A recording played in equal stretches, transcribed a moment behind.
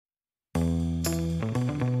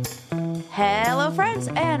Hello, friends,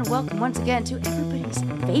 and welcome once again to everybody's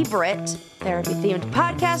favorite therapy-themed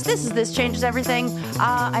podcast. This Changes Everything.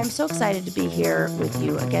 I'm so excited to be here with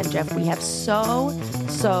you again, Jeff. We have so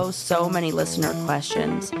many listener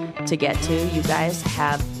questions to get to. You guys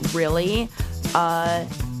have really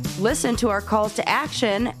listened to our calls to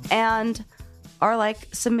action and are like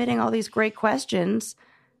submitting all these great questions.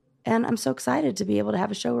 And I'm so excited to be able to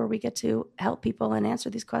have a show where we get to help people and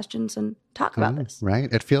answer these questions and talk about this. Right.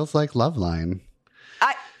 It feels like Loveline.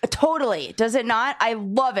 Totally. Does it not? I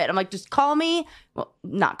love it. I'm like, just call me. Well,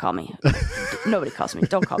 not call me. Nobody calls me.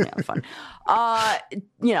 Don't call me on the phone.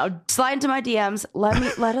 Slide into my DMs.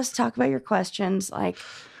 Let us talk about your questions. Like,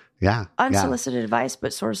 unsolicited advice,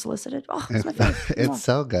 but sort of solicited. Oh, it's my favorite. It's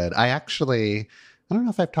so good. I don't know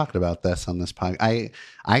if I've talked about this on this podcast.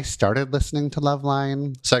 I started listening to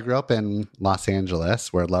Loveline. So I grew up in Los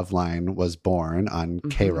Angeles, where Loveline was born on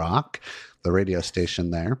K-Rock, the radio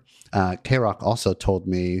station there. K-Rock also told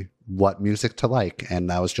me what music to like, and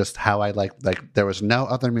that was just how I liked. Like, there was no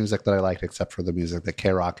other music that I liked except for the music that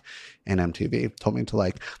K-Rock and MTV told me to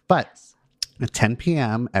like. But at 10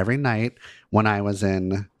 p.m. every night when I was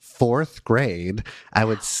in 4th grade, I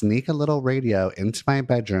would sneak a little radio into my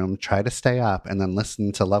bedroom, try to stay up, and then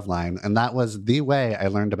listen to Loveline. And that was the way I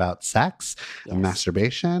learned about sex and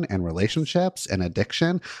masturbation and relationships and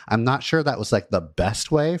addiction. I'm not sure that was like the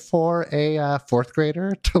best way for a 4th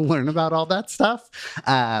grader to learn about all that stuff.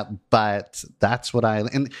 But that's what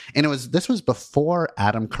this was before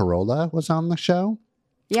Adam Carolla was on the show.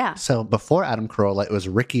 Yeah. So before Adam Carolla, it was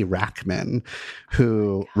Ricky Rackman,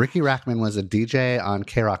 Ricky Rackman was a DJ on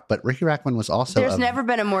K-Rock, but Ricky Rackman was also There's never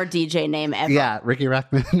been a more DJ name ever. Yeah, Ricky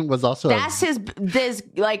Rackman was also That's his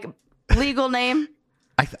like legal name.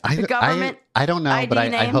 The government. I don't know, ID but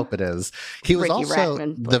I hope it is. He was Ricky also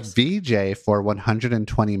Rackman, the VJ for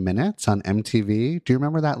 120 Minutes on MTV. Do you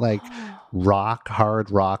remember that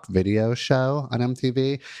hard rock video show on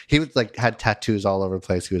MTV? He was had tattoos all over the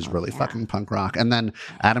place. He was really fucking punk rock. And then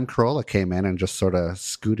Adam Carolla came in and just sort of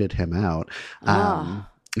scooted him out.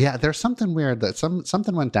 Yeah, there's something weird that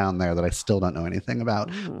something went down there that I still don't know anything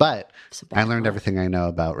about. But I learned everything I know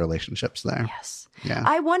about relationships there. Yes. Yeah.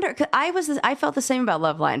 I wonder, cause I felt the same about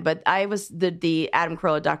Loveline, but I was the Adam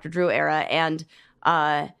Carolla, Dr. Drew era, and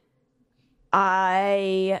I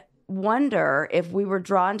wonder if we were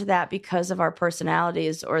drawn to that because of our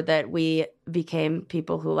personalities, or that we became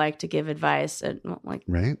people who like to give advice and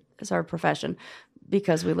right. It's our profession.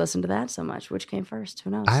 Because we listened to that so much. Which came first?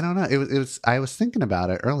 Who knows? I don't know. It was. I was thinking about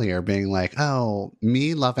it earlier, being like, "Oh,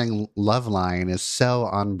 me loving Loveline is so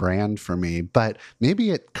on brand for me." But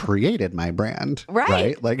maybe it created my brand,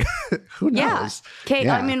 right? Like, who knows?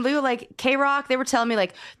 Yeah. I mean, we were like K-Rock. They were telling me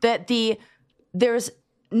like that it was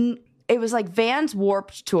like Vans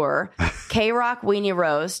Warped Tour, K-Rock Weenie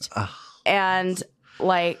Roast, and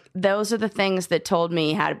like those are the things that told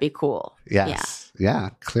me how to be cool. Yes. Yeah,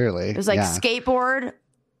 clearly. It was like skateboard,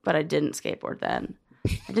 but I didn't skateboard then.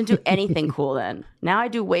 I didn't do anything cool then. Now I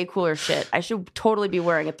do way cooler shit. I should totally be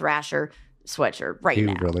wearing a Thrasher sweatshirt now.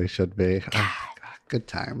 You really should be. Good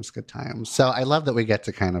times. So I love that we get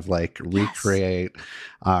to kind of like recreate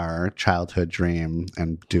our childhood dream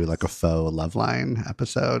and do like a faux Loveline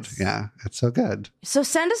episode. Yeah, it's so good. So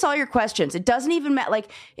send us all your questions. It doesn't even matter.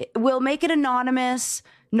 Like, we'll make it anonymous.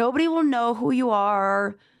 Nobody will know who you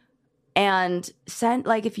are. And send,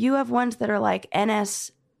 like, if you have ones that are like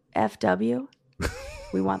NSFW,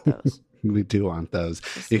 we want those. We do want those.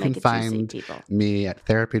 You can find me at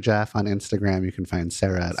Therapy Jeff on Instagram. You can find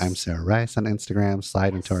Sarah at I'm Sarah Rice on Instagram.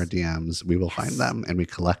 Slide into our DMs. We will find them and we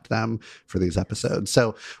collect them for these episodes.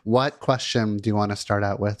 So what question do you want to start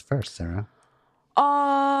out with first, Sarah?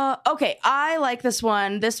 Okay. I like this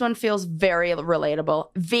one. This one feels very relatable.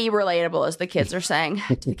 Relatable, as the kids are saying.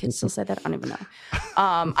 Do the kids still say that? I don't even know.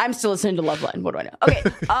 I'm still listening to Loveline. What do I know? Okay.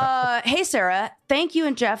 Hey, Sarah. Thank you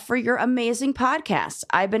and Jeff for your amazing podcast.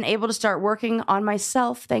 I've been able to start working on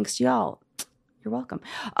myself thanks to y'all. You're welcome.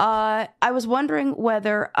 I was wondering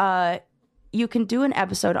whether you can do an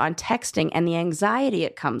episode on texting and the anxiety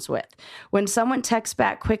it comes with. When someone texts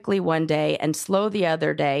back quickly one day and slow the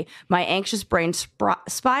other day, my anxious brain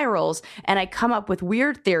spirals and I come up with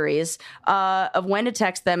weird theories of when to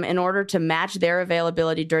text them in order to match their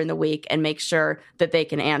availability during the week and make sure that they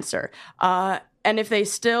can answer. And if they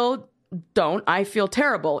still don't, I feel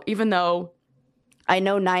terrible, even though I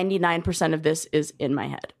know 99% of this is in my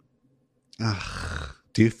head.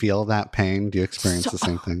 Do you feel that pain? Do you experience the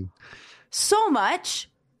same thing? So much.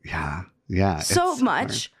 Yeah. So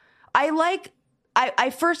much. Hard. I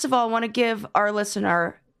first of all want to give our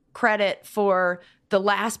listener credit for the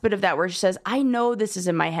last bit of that where she says, I know this is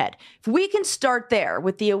in my head. If we can start there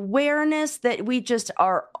with the awareness that we just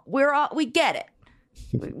are, we get it.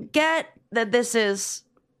 We get that this is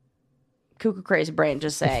cuckoo crazy brain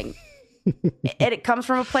just saying. It comes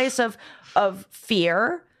from a place of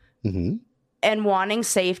fear and wanting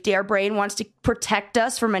safety. Our brain wants to protect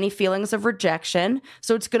us from any feelings of rejection.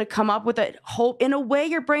 So it's going to come up with a hope. In a way,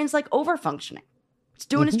 your brain's like over-functioning. It's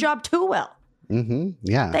doing its job too well.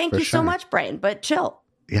 Yeah. Thank you so much, brain, but chill.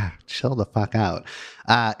 Yeah, chill the fuck out.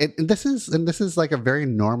 This is like a very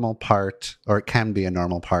normal part, or it can be a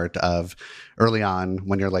normal part of early on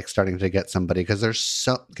when you're like starting to get to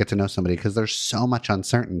know somebody because there's so much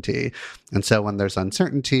uncertainty. And so when there's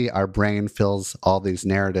uncertainty, our brain fills all these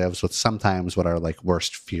narratives with sometimes what our like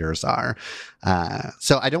worst fears are.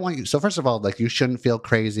 So I don't want you. So first of all, like you shouldn't feel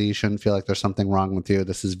crazy. You shouldn't feel like there's something wrong with you.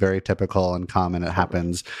 This is very typical and common. It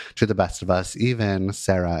happens to the best of us, even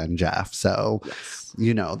Sarah and Jeff. So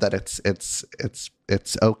you know that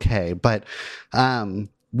it's okay. But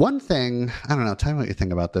one thing, I don't know, tell me what you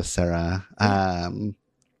think about this, Sarah.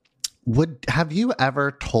 Have you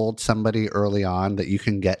ever told somebody early on that you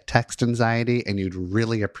can get text anxiety and you'd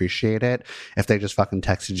really appreciate it if they just fucking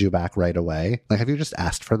texted you back right away? Like, have you just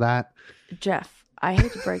asked for that? Jeff, I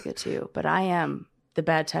hate to break it to you, but I am the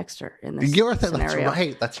bad texter in this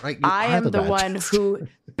scenario. That's right. I am the one who,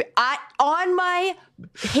 on my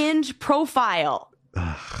Hinge profile,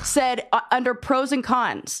 said under pros and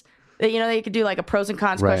cons, that, you know, you could do like a pros and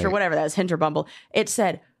cons question or whatever that is, Hinge or Bumble.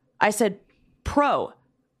 I said, pro,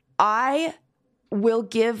 I will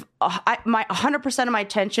give my 100% of my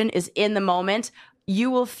attention is in the moment. You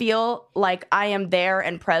will feel like I am there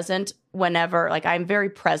and present whenever, like I'm very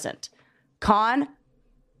present. Con,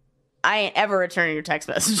 I ain't ever returning your text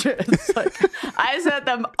messages. Like, I set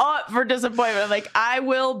them up for disappointment. Like I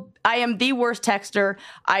am the worst texter.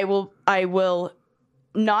 I will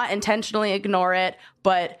not intentionally ignore it,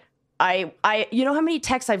 but I you know how many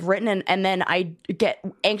texts I've written and then I get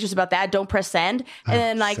anxious about that, don't press send, and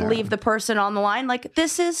then like Sarah, leave the person on the line. Like,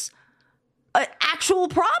 this is an actual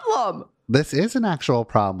problem. This is an actual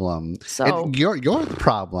problem. So you're the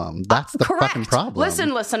problem. That's the correct. Fucking problem.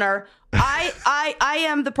 Listen, listener, I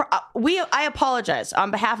am the I apologize on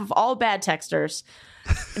behalf of all bad texters.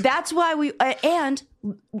 That's why and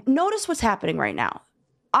notice what's happening right now.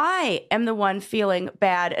 I am the one feeling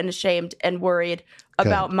bad and ashamed and worried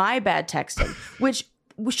about my bad texting, which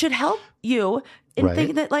should help you in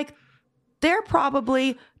thinking that like they're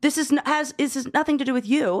probably this is nothing to do with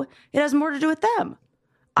you. It has more to do with them.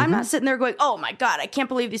 I'm not sitting there going, oh my God, I can't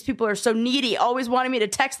believe these people are so needy, always wanting me to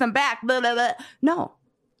text them back. Blah, blah, blah. No,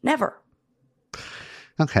 never.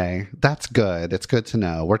 Okay, that's good. It's good to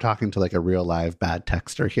know. We're talking to like a real live bad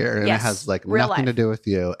texter here. And it has like nothing to do with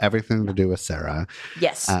you, everything to do with Sarah.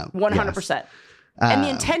 Yes, 100%. Yes. And the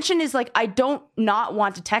intention is like, I don't not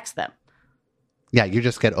want to text them. Yeah, you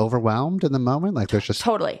just get overwhelmed in the moment. Like there's just...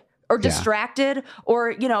 Totally. Or distracted.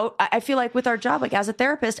 Or, you know, I feel like with our job, like as a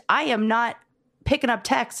therapist, I am not picking up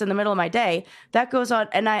texts in the middle of my day. That goes on.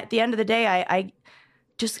 And at the end of the day, I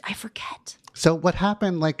forget. So what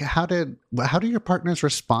happened? Like, how do your partners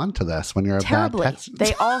respond to this when you're a terribly? Bad text?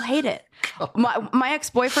 They all hate it. My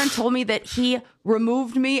ex-boyfriend told me that he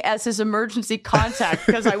removed me as his emergency contact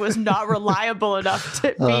because I was not reliable enough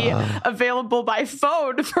to be available by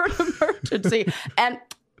phone for an emergency. And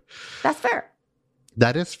that's fair.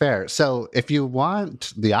 That is fair. So if you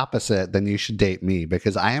want the opposite, then you should date me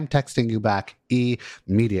because I am texting you back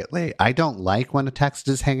immediately. I don't like when a text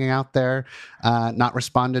is hanging out there, not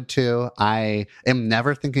responded to. I am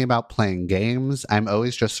never thinking about playing games. I'm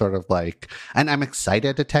always just sort of like, and I'm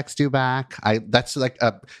excited to text you back. That's like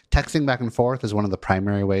texting back and forth is one of the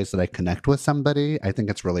primary ways that I connect with somebody. I think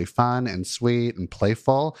it's really fun and sweet and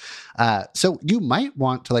playful. So you might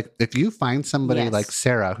want to, like, if you find somebody like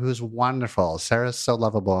Sarah, who's wonderful. Sarah's so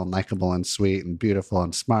lovable and likable and sweet and beautiful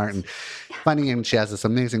and smart and funny, and she has this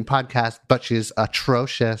amazing podcast, but she's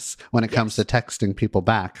atrocious when it comes to texting people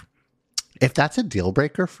back. If that's a deal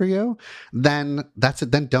breaker for you, then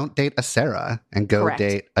then don't date a Sarah and go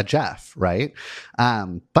date a Jeff, right?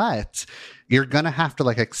 But you're gonna have to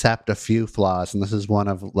like accept a few flaws, and this is one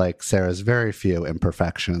of like Sarah's very few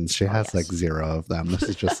imperfections. She has like zero of them. This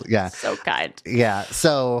is just so kind. Yeah.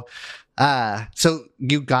 So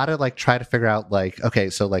you gotta like try to figure out like,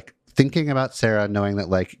 okay, so like thinking about Sarah, knowing that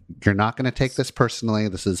like you're not going to take this personally,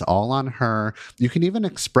 this is all on her. You can even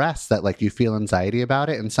express that like you feel anxiety about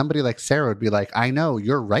it, and somebody like Sarah would be like, I know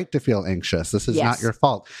you're right to feel anxious, this is not your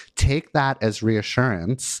fault. Take that as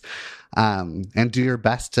reassurance, and do your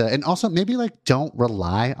best to, and also maybe like don't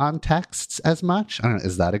rely on texts as much. I don't know,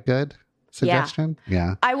 is that a good suggestion.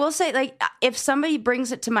 Yeah. I will say, like, if somebody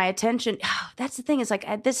brings it to my attention, that's the thing, is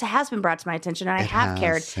like, this has been brought to my attention and I have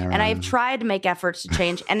cared, Sarah. and I have tried to make efforts to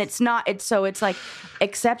change, and it's like,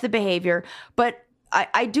 accept the behavior. But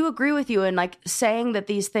I do agree with you in like saying that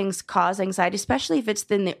these things cause anxiety, especially if it's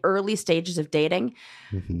in the early stages of dating.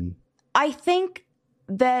 Mm-hmm. I think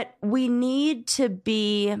that we need to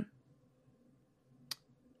be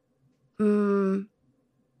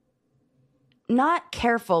not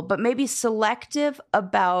careful, but maybe selective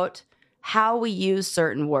about how we use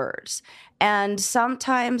certain words. And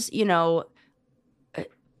sometimes,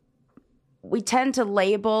 we tend to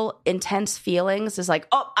label intense feelings as like,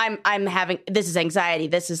 oh, I'm having, this is anxiety.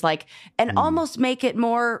 This is like, and almost make it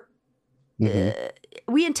more,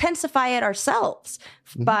 we intensify it ourselves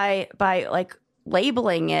by like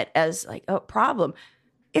labeling it as like a problem.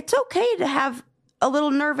 It's okay to have a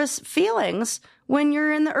little nervous feelings when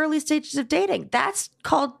you're in the early stages of dating. That's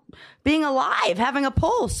called being alive, having a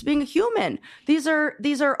pulse, being a human. These are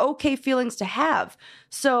okay feelings to have.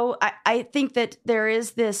 So I think that there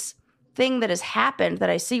is this thing that has happened that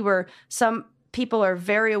I see where some people are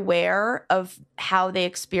very aware of how they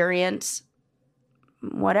experience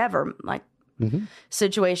whatever, like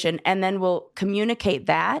situation, and then will communicate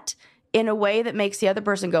that in a way that makes the other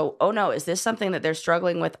person go, oh no, is this something that they're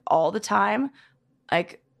struggling with all the time?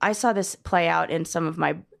 Like, I saw this play out in some of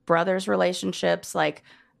my brother's relationships, like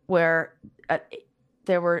where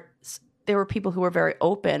there were people who were very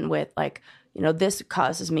open with like, this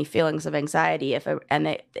causes me feelings of anxiety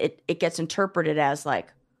it gets interpreted as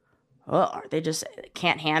like, oh, they just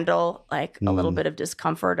can't handle like a little bit of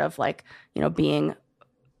discomfort of like, being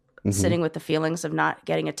sitting with the feelings of not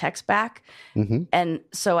getting a text back. And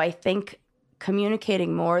so I think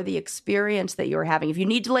communicating more the experience that you're having. If you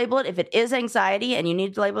need to label it, if it is anxiety and you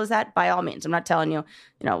need to label it as that, by all means. I'm not telling you,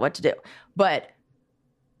 what to do. But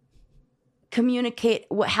communicate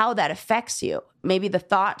how that affects you. Maybe the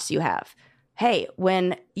thoughts you have. Hey,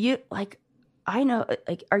 when you, like, I know,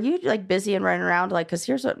 like, are you like busy and running around? Like, because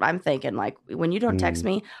here's what I'm thinking. Like, when you don't text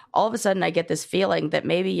me, all of a sudden I get this feeling that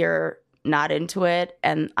maybe you're not into it.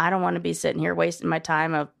 And I don't want to be sitting here wasting my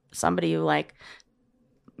time of somebody who like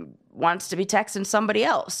wants to be texting somebody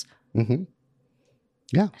else.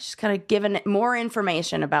 Yeah. Just kind of giving it more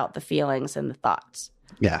information about the feelings and the thoughts.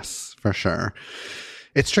 Yes, for sure.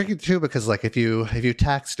 It's tricky too, because like if you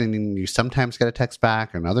text and you sometimes get a text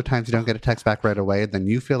back and other times you don't get a text back right away, then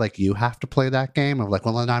you feel like you have to play that game of like,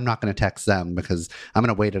 well, then I'm not going to text them because I'm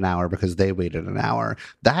going to wait an hour because they waited an hour.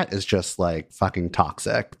 That is just like fucking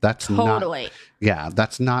toxic. That's totally.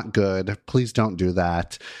 That's not good. Please don't do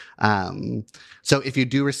that. So if you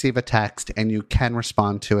do receive a text and you can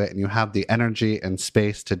respond to it and you have the energy and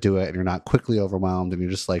space to do it and you're not quickly overwhelmed and you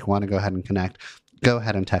just like want to go ahead and connect, go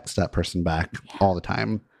ahead and text that person back all the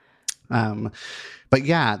time. But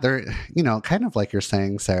yeah, there, kind of like you're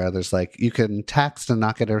saying, Sarah, there's like, you can text and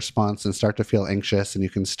not get a response and start to feel anxious and you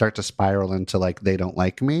can start to spiral into like, they don't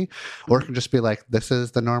like me, or it can just be like, this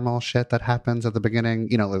is the normal shit that happens at the beginning.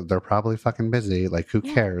 They're probably fucking busy. Like, who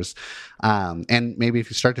cares? And maybe if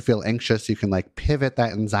you start to feel anxious, you can like pivot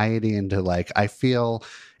that anxiety into like, I feel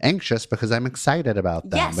anxious because I'm excited about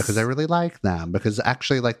them, because I really like them, because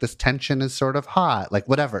actually like this tension is sort of hot, like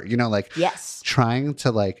whatever, trying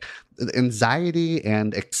to like, anxiety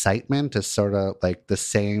and excitement is sort of like the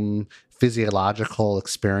same physiological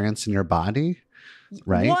experience in your body,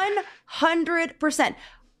 right? 100%.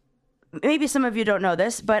 Maybe some of you don't know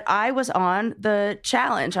this, but I was on The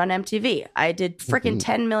Challenge on MTV. I did freaking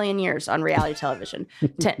 10 million years on reality television.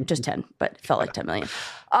 10, just 10, but it felt like 10 million.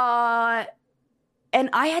 And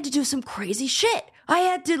I had to do some crazy shit. I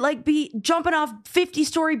had to like be jumping off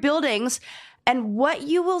 50-story buildings. And what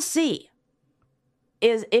you will see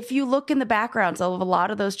is if you look in the backgrounds of a lot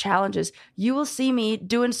of those challenges, you will see me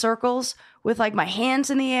doing circles with like my hands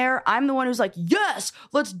in the air. I'm the one who's like, yes,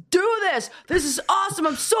 let's do this. This is awesome.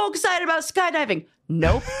 I'm so excited about skydiving.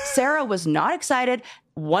 Nope. Sarah was not excited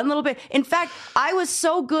one little bit. In fact, I was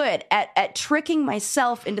so good at tricking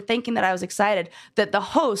myself into thinking that I was excited that the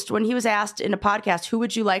host, when he was asked in a podcast, who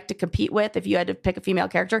would you like to compete with if you had to pick a female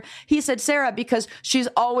character? He said, Sarah, because she's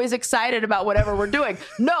always excited about whatever we're doing.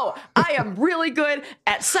 No, I am really good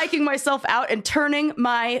at psyching myself out and turning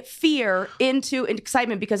my fear into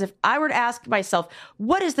excitement, because if I were to ask myself,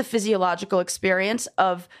 what is the physiological experience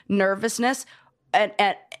of nervousness? And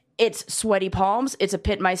it's sweaty palms. It's a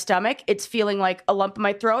pit in my stomach. It's feeling like a lump in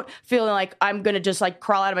my throat, feeling like I'm going to just like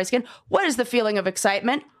crawl out of my skin. What is the feeling of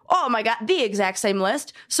excitement? Oh my God, the exact same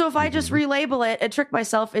list. So if I just relabel it and trick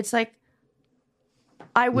myself, it's like,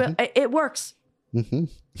 I will, it works.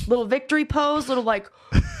 Little victory pose, little like,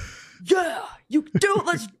 yeah, you do.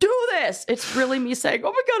 Let's do this. It's really me saying,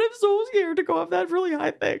 oh my God, I'm so scared to go off that really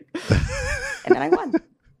high thing. And then I won.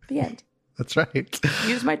 The end. That's right.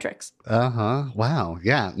 Use my tricks. Uh-huh. Wow.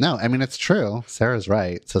 Yeah. No, I mean, it's true. Sarah's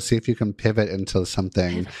right. So see if you can pivot into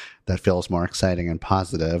something that feels more exciting and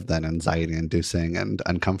positive than anxiety inducing and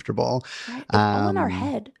uncomfortable. Right? It's all in our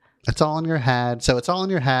head. It's all in your head. So it's all in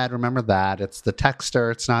your head. Remember that. It's the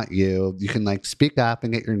texter. It's not you. You can like speak up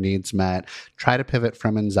and get your needs met. Try to pivot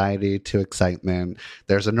from anxiety to excitement.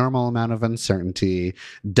 There's a normal amount of uncertainty.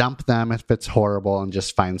 Dump them if it's horrible and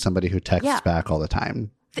just find somebody who texts back all the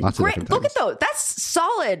time. Lots of different things. Look at those. That's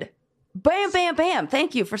solid. Bam, bam, bam.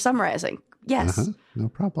 Thank you for summarizing. Yes. No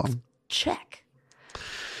problem. Check.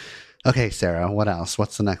 Okay, Sarah, what else?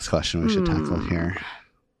 What's the next question we should tackle here?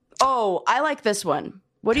 Oh, I like this one.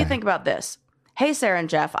 What do you think about this? Hey, Sarah and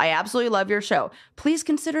Jeff, I absolutely love your show. Please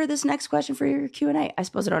consider this next question for your Q&A. I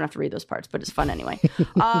suppose I don't have to read those parts, but it's fun anyway.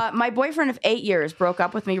 My boyfriend of 8 years broke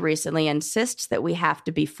up with me recently and insists that we have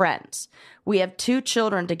to be friends. We have 2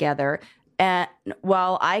 children together. And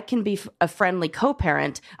while I can be a friendly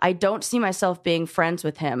co-parent, I don't see myself being friends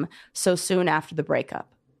with him so soon after the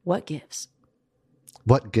breakup. What gives?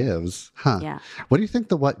 What gives? Huh. Yeah. What do you think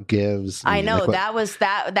the what gives mean? I know like that was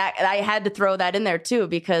that I had to throw that in there too,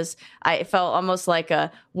 because I felt almost like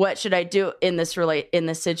what should I do in this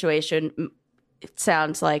situation? It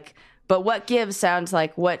sounds like, but what gives sounds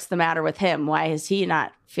like what's the matter with him? Why is he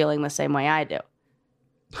not feeling the same way I do?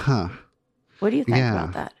 Huh. What do you think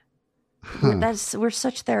about that? Huh. We're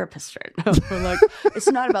such therapists right now. We're like, it's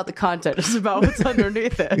not about the content, it's about what's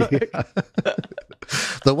underneath it. Yeah.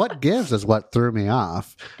 The what gives is what threw me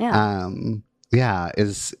off. Yeah.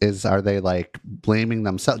 Is are they like blaming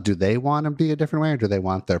themselves? Do they want to be a different way, or do they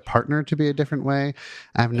want their partner to be a different way?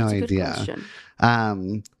 I have no idea.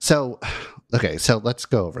 So let's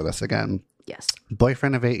go over this again. Yes.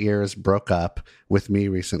 Boyfriend of 8 years broke up with me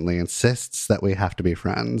recently, insists that we have to be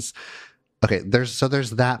friends. Okay, there's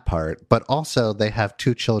that part, but also they have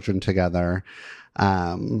 2 children together.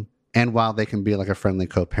 And while they can be like a friendly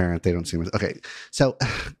co-parent, they don't seem okay. So,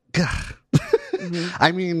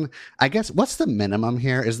 I mean, I guess what's the minimum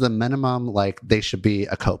here? Is the minimum like they should be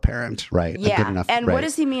a co-parent, right? Yeah. Good enough, and right? what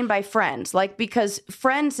does he mean by friends? Like, because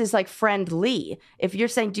friends is like friendly. If you're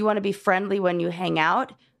saying, do you want to be friendly when you hang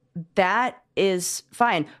out? That is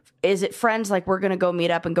fine. Is it friends like we're going to go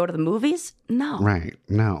meet up and go to the movies? No. Right.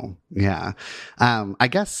 No. Yeah. I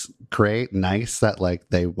guess great, nice that like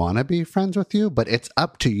they want to be friends with you, but it's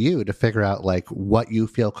up to you to figure out like what you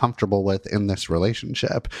feel comfortable with in this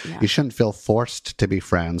relationship. Yeah. You shouldn't feel forced to be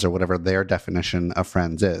friends or whatever their definition of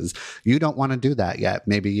friends is. You don't want to do that yet.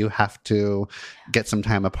 Maybe you have to get some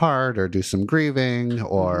time apart or do some grieving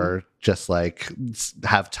or just like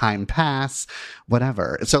have time pass,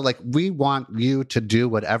 whatever. So like we want you to do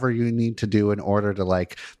whatever you need to do in order to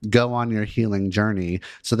like go on your healing journey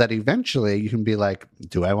so that eventually you can be like,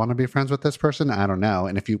 do I want to be friends with this person? I don't know.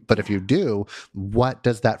 And if you do, what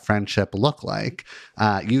does that friendship look like?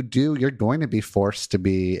 You're going to be forced to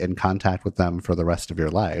be in contact with them for the rest of your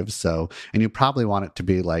lives. So, and you probably want it to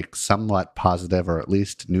be like somewhat positive or at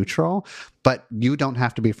least neutral, but you don't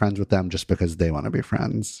have to be friends with them just because they want to be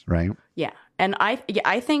friends, right? Yeah. And I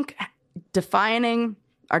think defining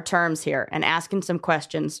our terms here and asking some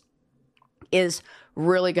questions is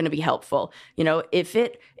really going to be helpful. You know, if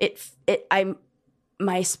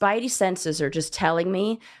my spidey senses are just telling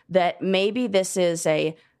me that maybe this is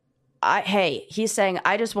hey, he's saying,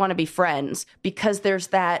 I just want to be friends, because there's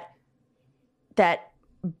that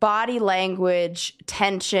body language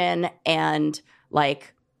tension and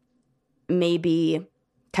like maybe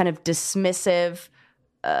kind of dismissive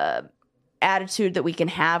attitude that we can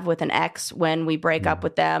have with an ex when we break up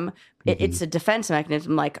with them. It's a defense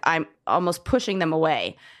mechanism. Like I'm almost pushing them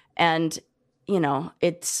away. And, you know,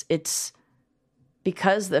 it's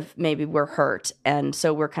because maybe we're hurt. And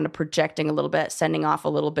so we're kind of projecting a little bit, sending off a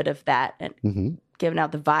little bit of that and giving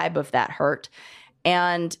out the vibe of that hurt.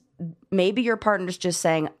 And maybe your partner's just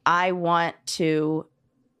saying, I want to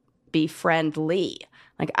be friendly.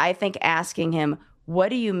 Like, I think asking him, what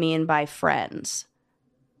do you mean by friends?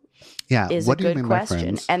 Yeah, is what a do you good mean by question.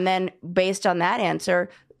 friends? And then based on that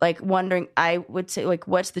answer, like wondering, I would say, like,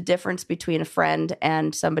 what's the difference between a friend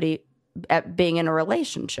and somebody being in a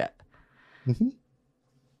relationship?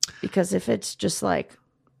 Because if it's just like,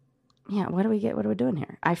 yeah, what are we doing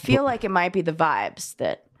here? I feel like it might be the vibes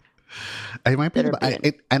that it might be,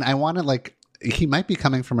 and I want to like, he might be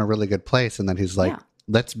coming from a really good place, and then he's like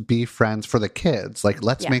let's be friends for the kids. Like,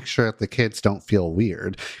 let's make sure that the kids don't feel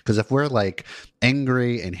weird. Because if we're like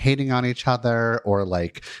angry and hating on each other, or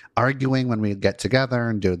like arguing when we get together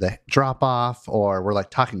and do the drop off, or we're like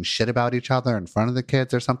talking shit about each other in front of the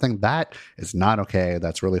kids or something, that is not okay.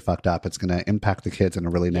 That's really fucked up. It's going to impact the kids in a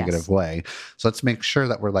really negative way. So let's make sure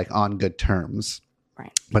that we're like on good terms.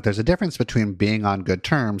 Right. But there's a difference between being on good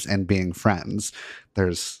terms and being friends.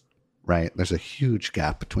 There's a huge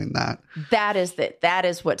gap between that. That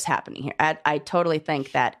is what's happening here. I totally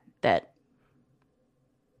think that's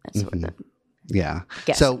what yeah.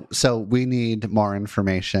 So we need more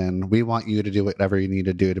information. We want you to do whatever you need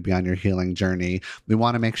to do to be on your healing journey. We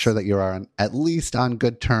want to make sure that you're at least on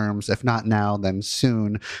good terms, if not now, then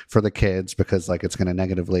soon, for the kids, because like it's going to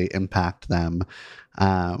negatively impact them.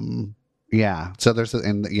 Yeah. So there's,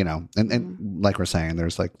 and like we're saying,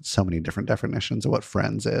 there's like so many different definitions of what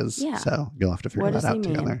friends is. Yeah. So you'll have to figure that out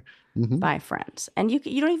together. By friends. And you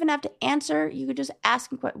don't even have to answer. You could just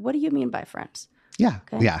ask them, what do you mean by friends? Yeah.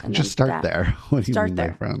 Okay? Yeah. And just start there. What do you mean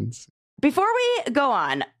by friends? Before we go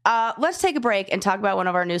on, let's take a break and talk about one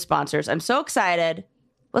of our new sponsors. I'm so excited.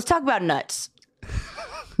 Let's talk about nuts.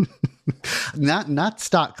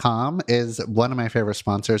 Nuts.com is one of my favorite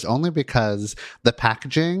sponsors, only because the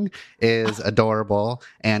packaging is adorable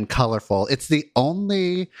and colorful. It's the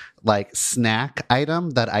only like snack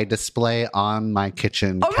item that I display on my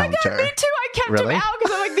kitchen counter. Oh my God, me too. I kept them out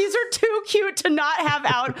because I'm like, these are too cute to not have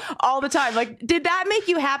out all the time. Like, did that make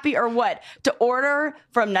you happy or what? To order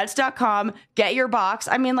from nuts.com, get your box.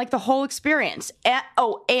 I mean, like the whole experience.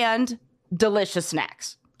 And delicious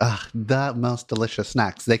snacks. The most delicious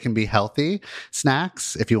snacks. They can be healthy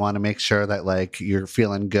snacks if you want to make sure that like you're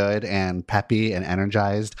feeling good and peppy and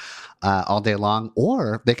energized all day long,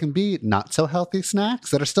 or they can be not so healthy snacks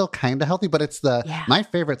that are still kind of healthy, but it's my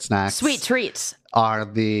favorite snacks. Sweet treats are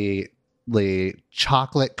the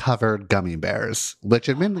chocolate covered gummy bears, which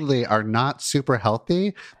admittedly are not super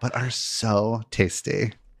healthy, but are so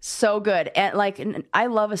tasty. So good. And like, I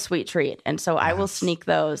love a sweet treat. And so I will sneak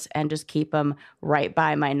those and just keep them right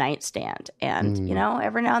by my nightstand. And,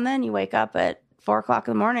 every now and then you wake up at 4:00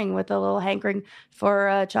 in the morning with a little hankering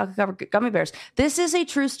for chocolate covered gummy bears. This is a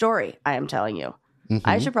true story, I am telling you.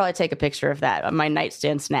 I should probably take a picture of that, of my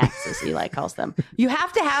nightstand snacks, as Eli calls them. You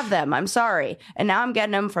have to have them. I'm sorry. And now I'm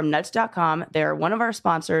getting them from nuts.com. They're one of our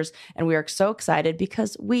sponsors, and we are so excited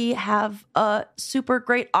because we have super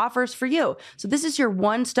great offers for you. So this is your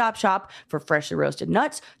one-stop shop for freshly roasted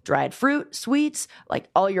nuts, dried fruit, sweets, like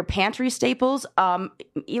all your pantry staples.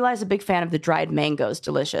 Eli's a big fan of the dried mangoes.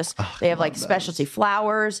 Delicious. They have like specialty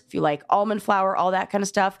flours, if you like almond flour, all that kind of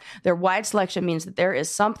stuff. Their wide selection means that there is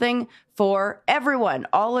something for everyone,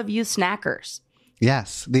 all of you snackers.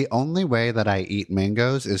 Yes. The only way that I eat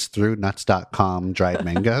mangoes is through nuts.com dried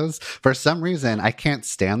mangoes. For some reason, I can't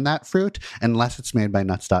stand that fruit unless it's made by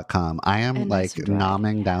nuts.com. I am like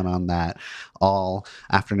nomming down on that all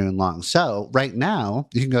afternoon long. So right now,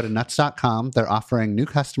 you can go to nuts.com. They're offering new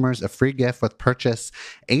customers a free gift with purchase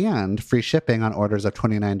and free shipping on orders of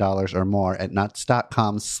 $29 or more at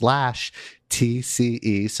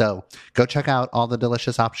nuts.com/TCE. So go check out all the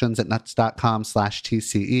delicious options at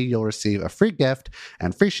nuts.com/TCE. You'll receive a free gift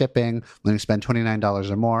and free shipping when you spend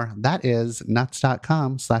 $29 or more. That is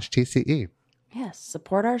nuts.com/TCE. Yes.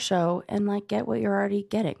 Support our show and like get what you're already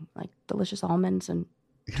getting, like delicious almonds and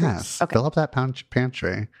yes. Okay. Fill up that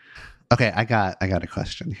pantry. Okay. I got a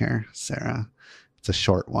question here, Sarah. It's a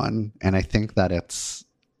short one. And I think that it's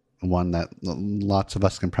one that lots of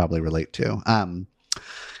us can probably relate to.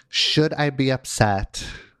 Should I be upset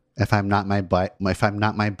if I'm not my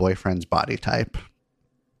boyfriend's body type?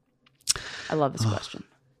 I love this question.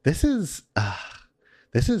 This is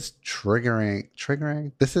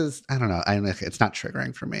triggering. This is, I don't know. It's not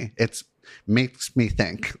triggering for me. It makes me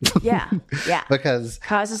think. Yeah. Because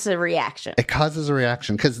causes a reaction. It causes a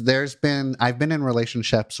reaction because I've been in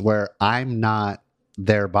relationships where I'm not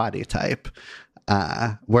their body type.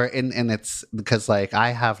 It's because like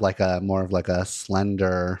I have like a more of like a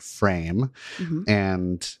slender frame,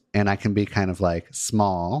 and I can be kind of like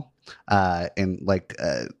small in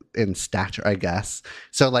stature, I guess.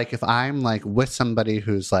 So like if I'm like with somebody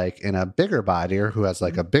who's like in a bigger body or who has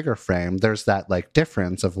like a bigger frame, there's that like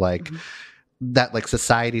difference of like that like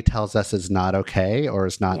society tells us is not okay or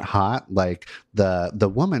is not hot. Like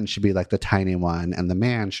the woman should be like the tiny one and the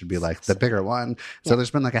man should be like the bigger one. So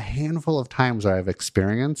there's been like a handful of times where I've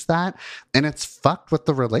experienced that and it's fucked with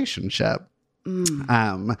the relationship.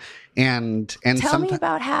 And tell me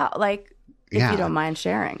about how, like, if you don't mind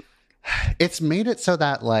sharing. It's made it so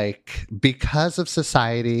that like because of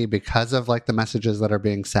society, because of like the messages that are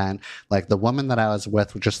being sent, like the woman that I was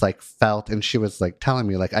with just like felt, and she was like telling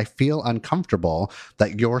me like, I feel uncomfortable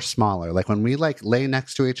that you're smaller. Like when we like lay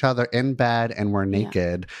next to each other in bed and we're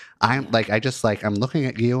naked, I'm like, I just like, I'm looking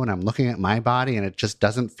at you and I'm looking at my body and it just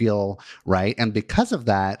doesn't feel right. And because of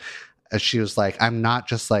that, she was like, I'm not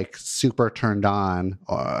just like super turned on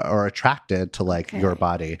or attracted to like your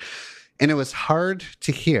body. And it was hard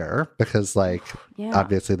to hear because, like,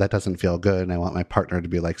 obviously that doesn't feel good. And I want my partner to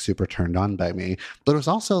be, like, super turned on by me. But it was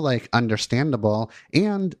also, like, understandable.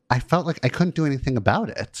 And I felt like I couldn't do anything about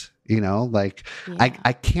it. You know, like,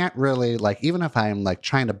 I can't really, like, even if I'm, like,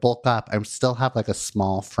 trying to bulk up, I still have, like, a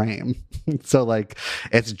small frame. So, like,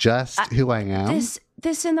 it's just who I am.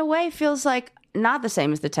 This in the way feels like not the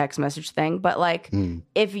same as the text message thing, but like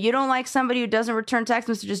if you don't like somebody who doesn't return text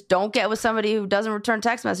messages, don't get with somebody who doesn't return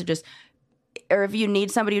text messages. Or if you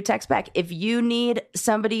need somebody who texts back, if you need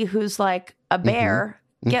somebody who's like a bear,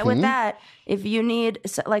 get with that. If you need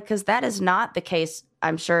like, because that is not the case,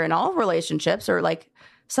 I'm sure, in all relationships, or like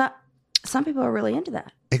some people are really into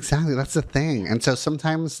that. Exactly. That's the thing. And so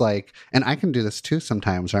sometimes like, and I can do this too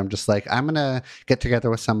sometimes, where I'm just like, I'm going to get together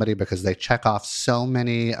with somebody because they check off so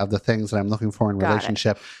many of the things that I'm looking for in a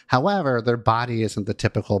relationship. However, their body isn't the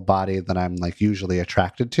typical body that I'm like usually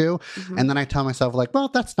attracted to. And then I tell myself like, well,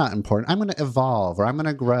 that's not important. I'm going to evolve, or I'm going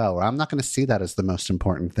to grow, or I'm not going to see that as the most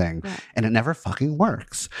important thing. And it never fucking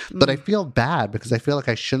works. But I feel bad because I feel like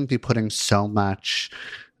I shouldn't be putting so much,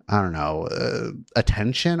 I don't know,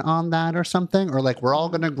 attention on that or something. Or like, we're all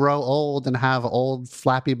going to grow old and have old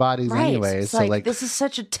flappy bodies anyways. So like, this is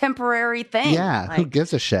such a temporary thing. Yeah. Like, who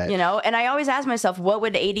gives a shit? You know? And I always ask myself, what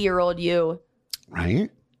would 80-year-old you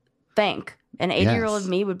think? An 80-year-old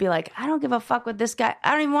me would be like, I don't give a fuck with this guy.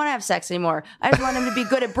 I don't even want to have sex anymore. I just want him to be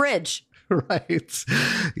good at bridge. Right.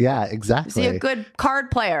 Yeah, exactly. Is he a good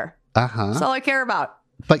card player? That's all I care about.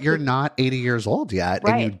 But you're not 80 years old yet,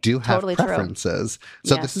 and you do have preferences.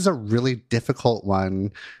 So this is a really difficult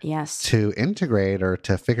one to integrate or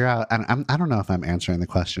to figure out. And I don't know if I'm answering the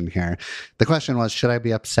question here. The question was, should I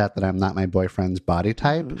be upset that I'm not my boyfriend's body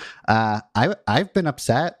type? I've been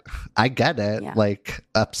upset. I get it. Like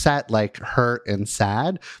upset, like hurt and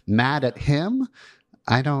sad, mad at him.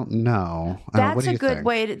 I don't know. That's a good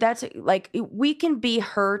way to, that's like, we can be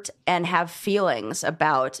hurt and have feelings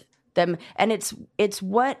about them, and it's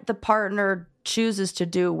what the partner chooses to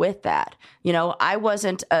do with that. You know, I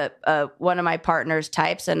wasn't one of my partner's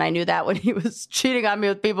types, and I knew that when he was cheating on me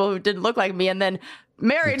with people who didn't look like me, and then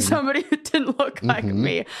married somebody who didn't look like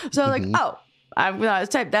me. So I was like, oh, I'm not his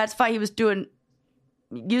type. That's fine. He was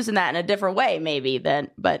using that in a different way, maybe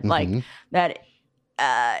but like that.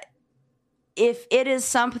 If it is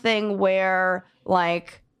something where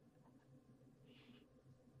like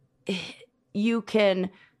you can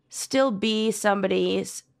still be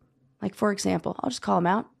somebody's, like, for example, I'll just call him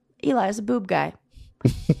out. Eli is a boob guy.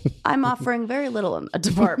 I'm offering very little in the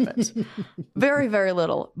department. Very, very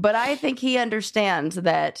little. But I think he understands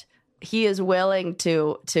that he is willing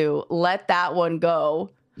to let that one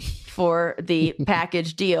go for the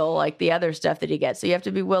package deal, like the other stuff that he gets. So you have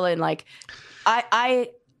to be willing, like, I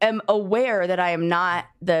am aware that I am not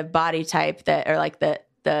the body type that, or like the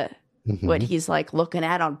what he's like looking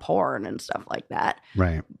at on porn and stuff like that.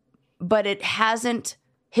 Right. But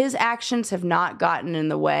his actions have not gotten in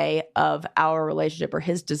the way of our relationship, or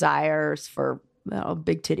his desires for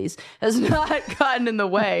big titties has not gotten in the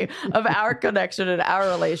way of our connection and our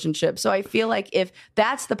relationship. So I feel like if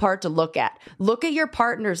that's the part to look at your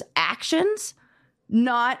partner's actions,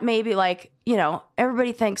 not maybe like, you know,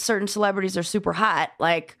 everybody thinks certain celebrities are super hot.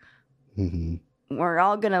 Like we're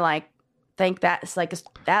all going to like think that's like,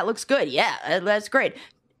 that looks good. Yeah, that's great.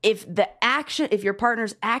 If your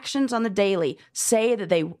partner's actions on the daily say that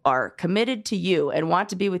they are committed to you and want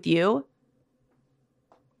to be with you,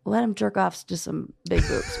 let them jerk off to some big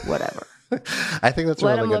boobs, whatever. I think that's a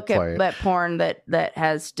really good point. Let them look at porn that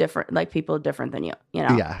has different, like people different than you, you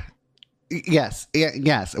know? Yeah. Yes.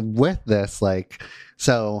 With this, like,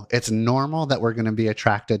 so it's normal that we're going to be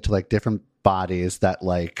attracted to like different bodies that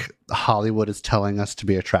like Hollywood is telling us to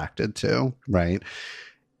be attracted to, right?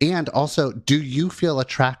 And also, do you feel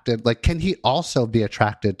attracted? Like, can he also be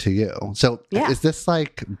attracted to you? So is this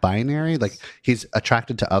like binary? Like he's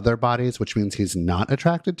attracted to other bodies, which means he's not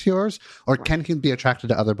attracted to yours? Or can he be attracted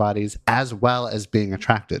to other bodies as well as being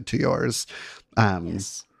attracted to yours?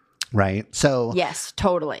 Yes. Right? So yes,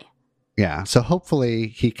 totally. Yeah. So hopefully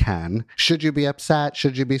he can. Should you be upset?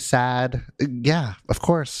 Should you be sad? Yeah, of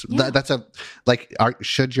course. Yeah.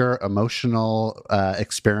 Should your emotional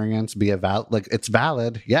experience be it's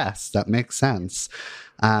valid? Yes, that makes sense.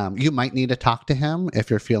 You might need to talk to him if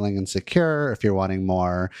you're feeling insecure, if you're wanting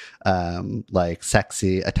more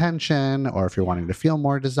sexy attention, or if you're wanting to feel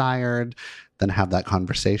more desired, then have that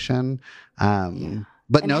conversation.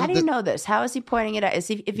 But and how do you know this? How is he pointing it out? If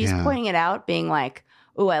he's pointing it out, being like,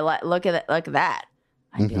 "Ooh, look at that,"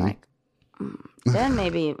 I'd be like, then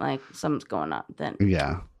maybe like something's going on. Then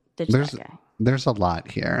ditch that guy. There's a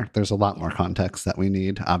lot here. There's a lot more context that we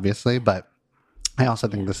need, obviously, but I also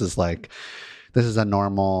think this is a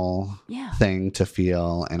normal thing to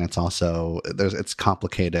feel, and it's also it's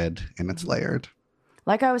complicated and it's layered.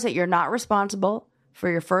 Like I always say, you're not responsible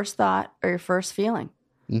for your first thought or your first feeling.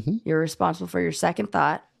 Mm-hmm. You're responsible for your second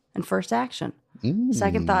thought and first action.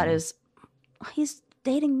 Second thought is, he's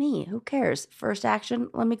dating me. Who cares? First action,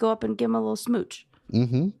 let me go up and give him a little smooch.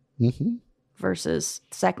 Versus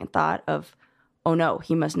second thought of, oh no,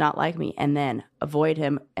 he must not like me, and then avoid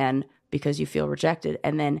him, and because you feel rejected,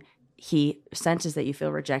 and then he senses that you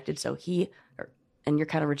feel rejected, and you're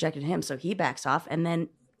kind of rejecting him, so he backs off, and then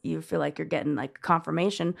you feel like you're getting like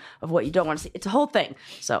confirmation of what you don't want to see. It's a whole thing.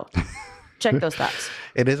 So check those thoughts.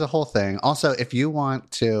 It is a whole thing. Also, if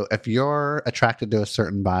you're attracted to a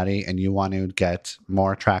certain body and you want to get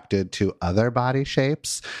more attracted to other body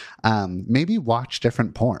shapes, maybe watch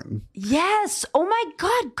different porn. Yes. Oh my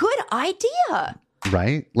God. Good idea.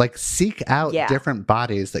 Right? Like seek out different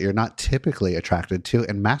bodies that you're not typically attracted to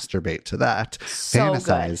and masturbate to that. So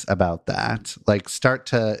fantasize about that. Like start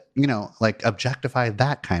to, objectify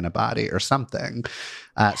that kind of body or something.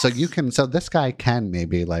 So this guy can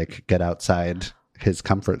maybe like get outside his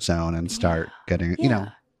comfort zone and start getting,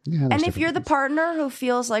 and if you're the partner who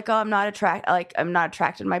feels like, oh, I'm not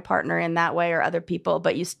attracted to my partner in that way or other people,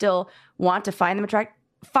 but you still want to find them attractive,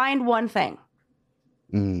 find one thing.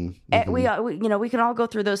 We can all go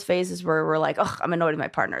through those phases where we're like, oh, I'm annoyed with my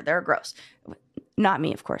partner. They're gross. Not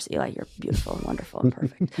me, of course, Eli. You're beautiful and wonderful and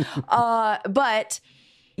perfect. But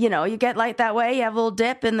you get like that way. You have a little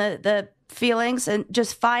dip in the feelings, and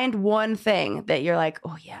just find one thing that you're like,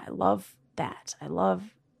 oh yeah, I love that. I love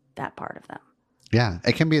that part of them. Yeah,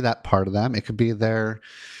 it can be that part of them. It could be their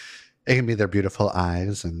beautiful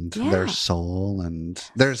eyes and their soul. And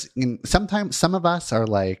there's sometimes some of us are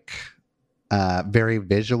like very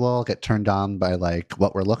visual, get turned on by like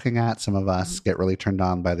what we're looking at. Some of us get really turned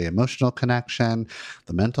on by the emotional connection,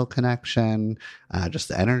 the mental connection, just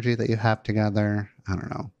the energy that you have together. I don't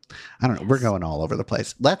know. Yes. We're going all over the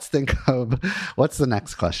place. Let's think of what's the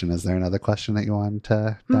next question. Is there another question that you want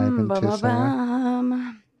to dive into,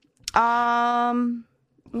 Sarah?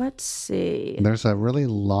 Let's see. There's a really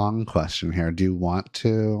long question here. Do you want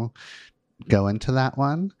to go into that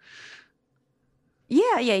one?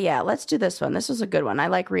 Yeah. Let's do this one. This was a good one. I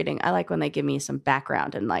like reading. I like when they give me some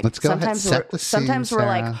background and like. Let's go sometimes we're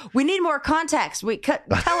like, we need more context.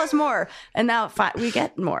 Tell us more, and now we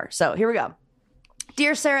get more. So here we go.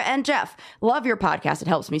 Dear Sarah and Jeff, love your podcast. It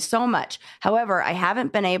helps me so much. However, I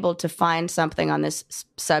haven't been able to find something on this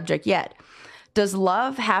subject yet. Does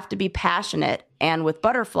love have to be passionate and with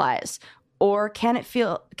butterflies? Or can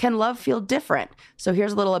love feel different? So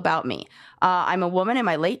here's a little about me. I'm a woman in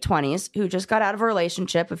my late 20s who just got out of a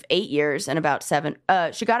relationship of 8 years and about 7.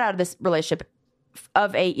 She got out of this relationship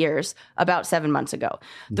of 8 years about 7 months ago.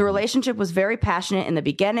 The relationship was very passionate in the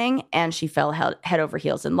beginning, and she fell head over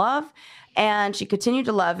heels in love. And she continued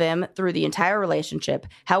to love him through the entire relationship.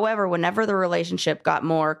 However, whenever the relationship got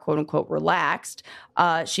more, quote unquote, relaxed,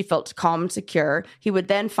 she felt calm and secure. He would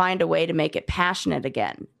then find a way to make it passionate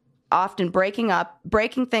again, often breaking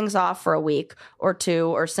things off for a week or two,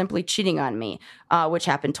 or simply cheating on me, which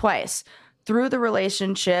happened twice. Through the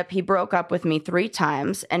relationship, he broke up with me 3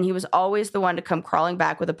 times, and he was always the one to come crawling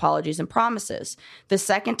back with apologies and promises. The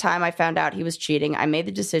second time I found out he was cheating, I made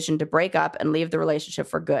the decision to break up and leave the relationship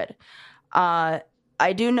for good.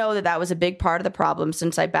 I do know that was a big part of the problem,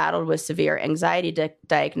 since I battled with severe anxiety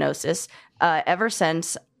diagnosis. Ever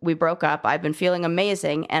since we broke up, I've been feeling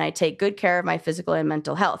amazing, and I take good care of my physical and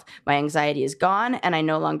mental health. My anxiety is gone, and I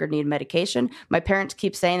no longer need medication. My parents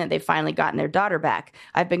keep saying that they've finally gotten their daughter back.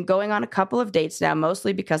 I've been going on a couple of dates now,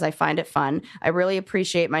 mostly because I find it fun. I really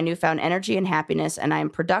appreciate my newfound energy and happiness, and I am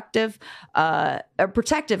protective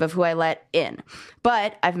of who I let in.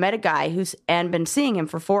 But I've met a guy and been seeing him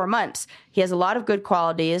for 4 months. He has a lot of good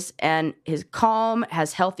qualities, and he's calm,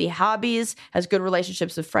 has healthy hobbies, has good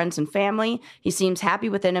relationships with friends and family. He seems happy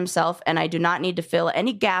within himself, and I do not need to fill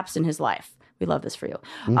any gaps in his life. We love this for you.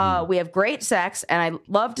 Mm-hmm. We have great sex, and I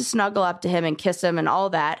love to snuggle up to him and kiss him and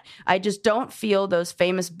all that. I just don't feel those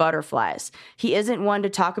famous butterflies. He isn't one to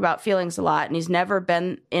talk about feelings a lot, and he's never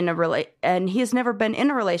been in a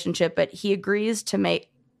relationship, but he agrees to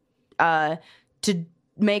make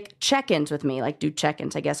check-ins with me, like do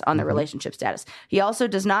check-ins, I guess, on the relationship status. He also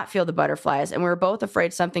does not feel the butterflies, and we're both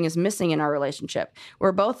afraid something is missing in our relationship.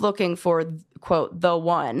 We're both looking for, quote, the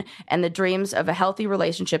one, and the dreams of a healthy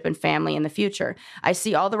relationship and family in the future. I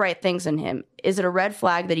see all the right things in him. Is it a red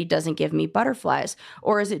flag that he doesn't give me butterflies?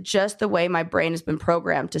 Or is it just the way my brain has been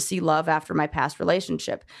programmed to see love after my past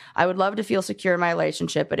relationship? I would love to feel secure in my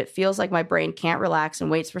relationship, but it feels like my brain can't relax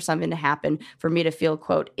and waits for something to happen for me to feel,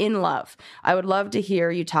 quote, in love. I would love to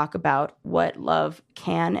hear you talk about what love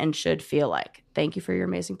can and should feel like. Thank you for your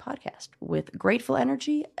amazing podcast. With grateful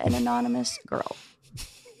energy, an anonymous girl.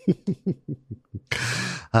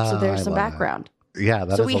 So there's some background. That. Yeah,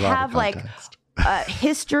 that so is we a lot have of like context. a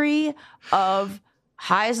history of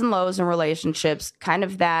highs and lows in relationships, kind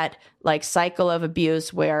of that like cycle of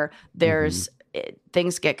abuse where there's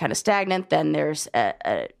things get kind of stagnant. Then there's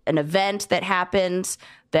an event that happens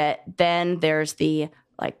that then there's the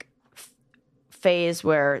like phase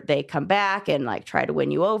where they come back and like try to win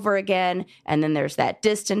you over again. And then there's that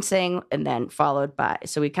distancing and then followed by.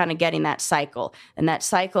 So we kind of getting that cycle, and that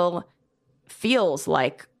cycle feels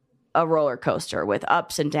like a roller coaster with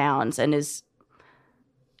ups and downs, and it's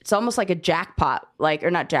almost like a jackpot, like, or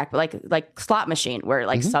not jackpot, like slot machine where it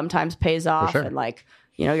like sometimes pays off and like,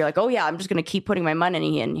 you know, you're like, oh yeah, I'm just going to keep putting my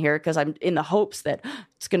money in here because I'm in the hopes that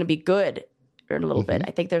it's going to be good in a little bit.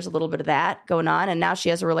 I think there's a little bit of that going on. And now she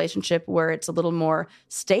has a relationship where it's a little more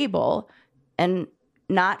stable and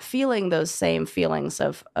not feeling those same feelings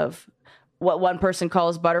of what one person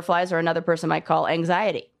calls butterflies or another person might call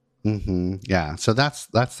anxiety. Yeah. So that's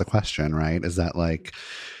the question, right? Is that like,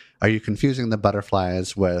 are you confusing the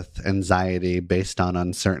butterflies with anxiety based on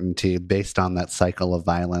uncertainty, based on that cycle of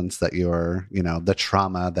violence that you're, you know, the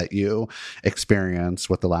trauma that you experienced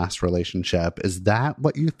with the last relationship? Is that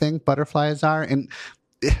what you think butterflies are? And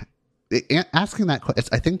asking that,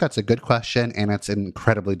 I think that's a good question, and it's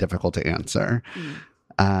incredibly difficult to answer.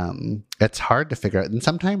 It's hard to figure out. And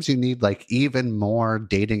sometimes you need like even more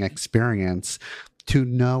dating experience to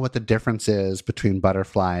know what the difference is between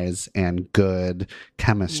butterflies and good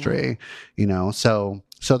chemistry, you know? So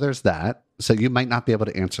there's that. So you might not be able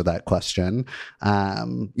to answer that question.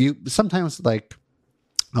 You sometimes like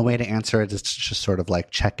a way to answer it is to just sort of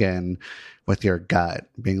like check in with your gut,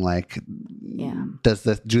 being like,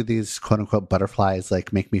 do these quote unquote butterflies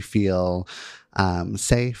like make me feel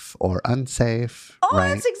safe or unsafe? Oh, right?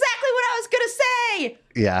 That's exactly what I was going to say.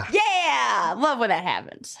 Yeah. Yeah. Love when that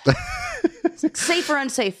happens. Safe or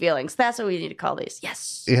unsafe feelings. That's what we need to call these.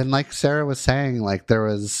 Yes. And like Sarah was saying, like there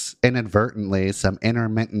was inadvertently some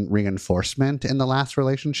intermittent reinforcement in the last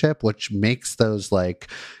relationship, which makes those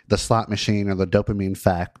like the slot machine or the dopamine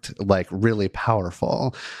effect like really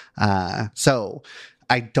powerful. So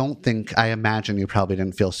I imagine you probably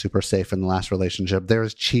didn't feel super safe in the last relationship. There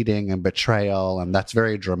was cheating and betrayal, and that's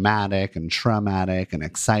very dramatic and traumatic and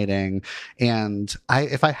exciting. And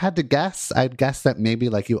if I had to guess, I'd guess that maybe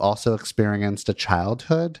like you also experienced a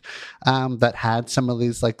childhood that had some of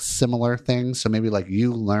these like similar things. So maybe like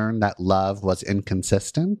you learned that love was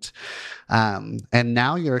inconsistent. And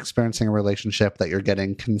now you're experiencing a relationship that you're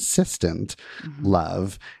getting consistent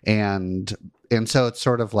love. And so it's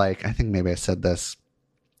sort of like, I think maybe I said this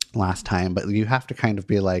last time, but you have to kind of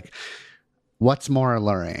be like, what's more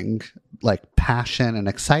alluring, like passion and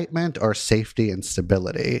excitement or safety and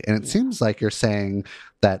stability? And it seems like you're saying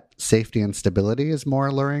that safety and stability is more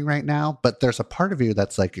alluring right now, but there's a part of you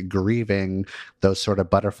that's like grieving those sort of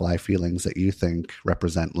butterfly feelings that you think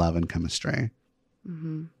represent love and chemistry.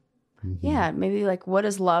 Yeah, maybe like, what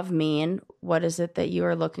does love mean? What is it that you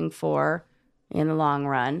are looking for in the long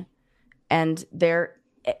run? And there,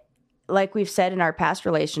 like we've said in our past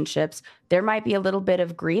relationships, there might be a little bit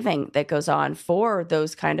of grieving that goes on for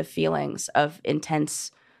those kind of feelings of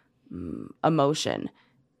intense emotion.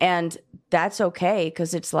 And that's okay,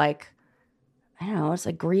 because it's like, I don't know, it's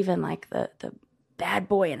like grieving like the bad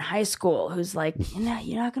boy in high school who's like, you're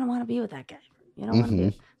not going to want to be with that guy. You don't want to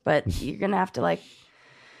be, but you're going to have to like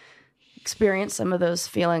experience some of those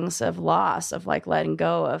feelings of loss, of like letting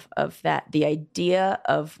go of that, the idea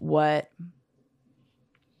of what,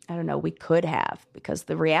 I don't know, we could have, because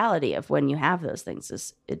the reality of when you have those things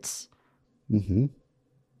is it's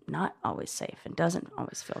not always safe and doesn't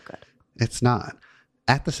always feel good. It's not.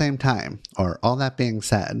 At the same time, or all that being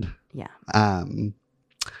said,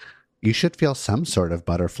 you should feel some sort of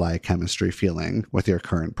butterfly chemistry feeling with your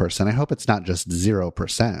current person. I hope it's not just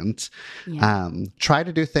 0%. Yeah. Try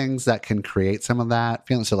to do things that can create some of that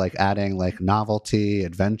feeling. So like adding like novelty,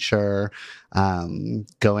 adventure,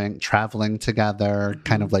 traveling together,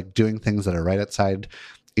 kind of like doing things that are right outside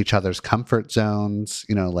each other's comfort zones,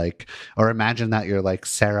 like, or imagine that you're like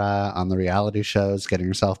Sarah on the reality shows, getting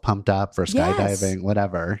yourself pumped up for skydiving,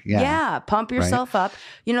 whatever. Yeah. Pump yourself up.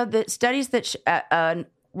 The studies that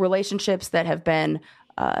relationships that have been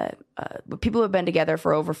people who have been together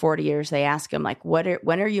for over 40 years, they ask them like,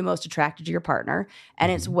 when are you most attracted to your partner?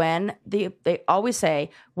 And it's when they always say,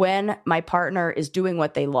 when my partner is doing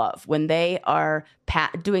what they love, when they are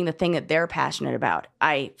doing the thing that they're passionate about,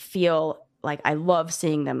 I feel like I love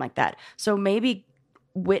seeing them like that. So maybe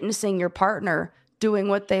witnessing your partner doing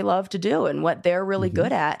what they love to do and what they're really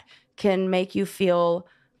good at can make you feel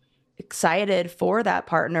excited for that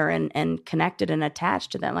partner and connected and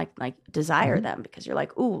attached to them, like desire them, because you're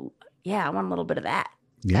like, ooh, yeah, I want a little bit of that.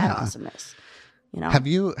 That awesomeness.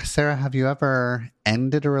 Sarah, have you ever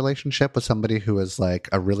ended a relationship with somebody who was like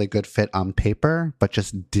a really good fit on paper, but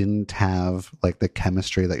just didn't have like the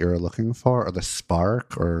chemistry that you were looking for or the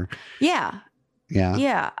spark or? Yeah.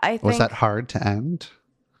 I think was that hard to end?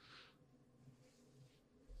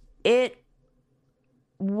 It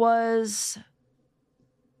was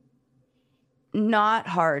not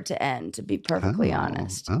hard to end, to be perfectly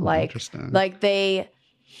honest. Interesting.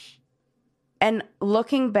 And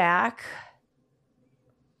looking back,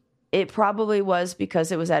 it probably was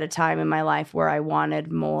because it was at a time in my life where I wanted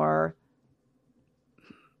more,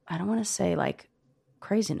 I don't want to say like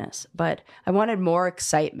craziness, but I wanted more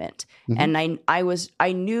excitement. And I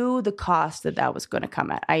knew the cost that was going to come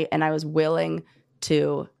at. I was willing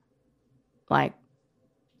to like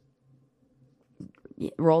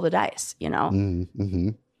roll the dice,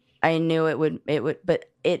 I knew it would, but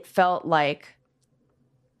it felt like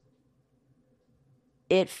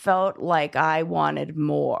I wanted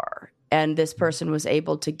more. And this person was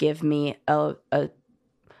able to give me I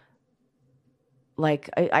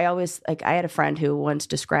always, like, I had a friend who once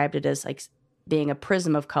described it as like being a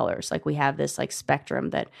prism of colors. Like we have this like spectrum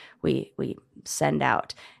that we send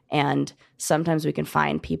out. And sometimes we can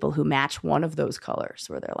find people who match one of those colors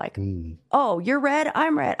where they're like, oh, you're red,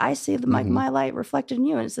 I'm red. I see my light reflected in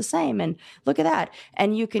you and it's the same. And look at that.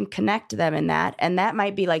 And you can connect them in that. And that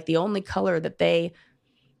might be like the only color that they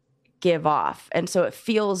give off. And so it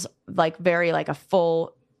feels like very like a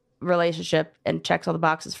full relationship and checks all the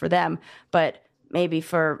boxes for them. But maybe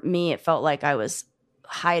for me, it felt like I was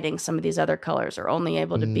hiding some of these other colors or only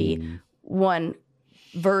able to be one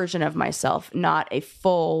version of myself, not as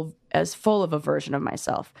full of a version of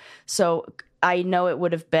myself. So I know it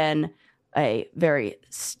would have been a very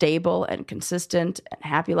stable and consistent and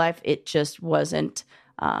happy life. It just wasn't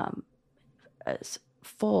as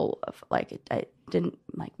full of like I didn't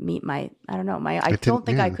like meet my I don't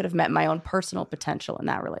think I could have met my own personal potential in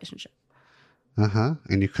that relationship.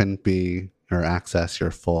 And you couldn't be or access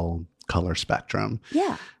your full color spectrum.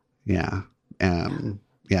 Yeah.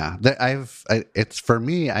 It's for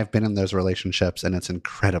me, I've been in those relationships and it's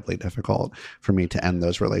incredibly difficult for me to end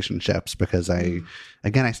those relationships because I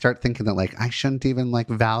start thinking that like, I shouldn't even like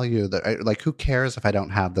value that. Like, who cares if I don't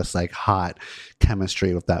have this like hot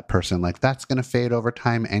chemistry with that person? Like that's going to fade over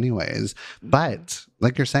time anyways. But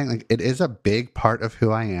like you're saying, like it is a big part of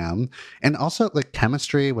who I am. And also like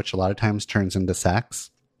chemistry, which a lot of times turns into sex.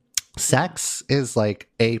 Sex is like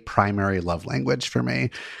a primary love language for me.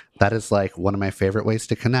 That is like one of my favorite ways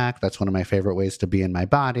to connect. That's one of my favorite ways to be in my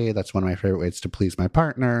body. That's one of my favorite ways to please my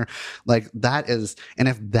partner. Like that is, and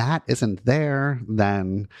if that isn't there,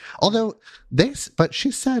 then but she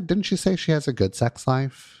said, didn't she say she has a good sex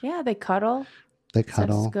life? Yeah, they cuddle. Sex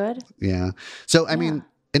is good. Yeah. So, I mean,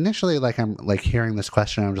 initially, like I'm like hearing this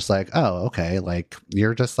question, I'm just like, oh, okay. Like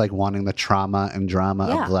you're just like wanting the trauma and drama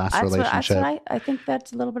of the last relationship. I think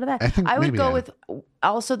that's a little bit of that. I would go with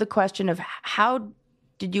also the question of how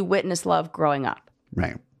did you witness love growing up?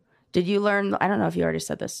 Right. Did you learn? I don't know if you already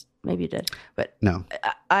said this. Maybe you did, but no.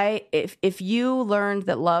 If you learned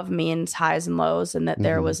that love means highs and lows, and that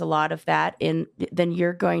there was a lot of that then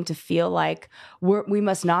you're going to feel like we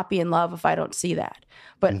must not be in love if I don't see that.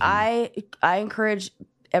 But I encourage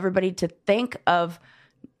everybody to think of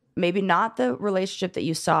maybe not the relationship that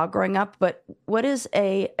you saw growing up, but what is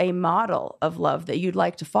a model of love that you'd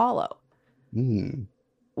like to follow?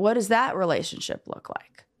 What does that relationship look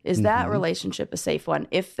like? Is that relationship a safe one?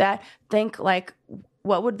 If that, think like,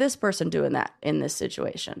 what would this person do in this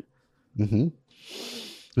situation?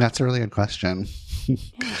 That's a really good question.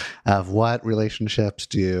 Of what relationships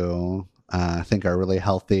do you think are really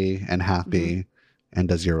healthy and happy And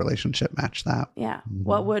does your relationship match that? Yeah.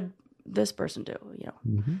 What would this person do?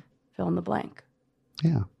 Fill in the blank.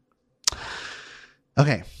 Yeah.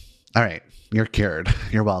 Okay. All right. You're cured.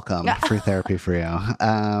 You're welcome. Free therapy for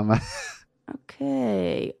you.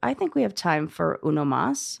 Okay. I think we have time for uno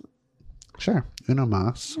más. Sure. Uno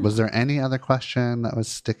más. Was there any other question that was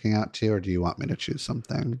sticking out to you, or do you want me to choose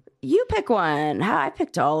something? You pick one. I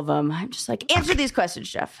picked all of them. I'm just like, answer these questions,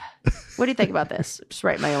 Jeff. What do you think about this? Just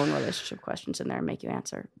write my own relationship questions in there and make you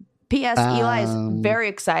answer. P.S. Eli is very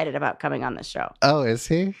excited about coming on this show. Oh, is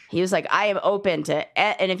he? He was like, I am open to,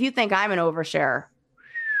 and if you think I'm an overshare.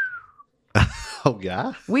 Oh,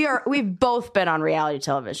 yeah? We've both been on reality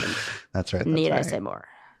television. That's right. Need I say more?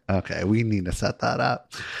 Okay, we need to set that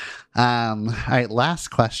up. All right, last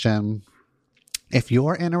question. If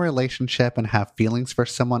you're in a relationship and have feelings for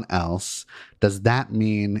someone else, does that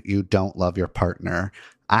mean you don't love your partner?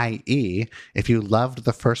 I.e., if you loved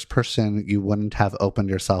the first person, you wouldn't have opened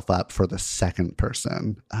yourself up for the second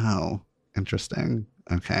person. Oh, interesting.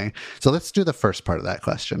 Okay. So let's do the first part of that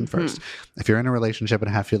question first. If you're in a relationship and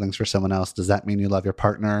have feelings for someone else, does that mean you love your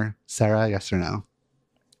partner? Sarah, yes or no?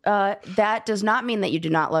 That does not mean that you do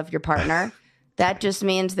not love your partner. That just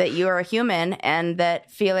means that you are a human and that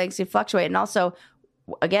feelings fluctuate. And also,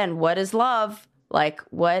 again, what is love? Like,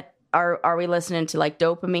 what are we listening to? Like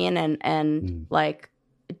dopamine and like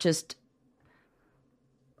just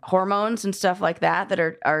hormones and stuff like that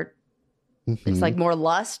are it's like more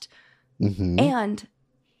lust. And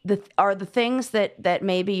the things that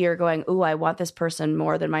maybe you're going, ooh, I want this person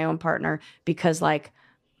more than my own partner because like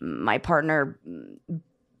my partner,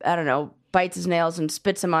 I don't know, bites his nails and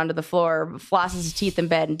spits them onto the floor, flosses his teeth in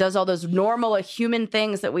bed, and does all those normal human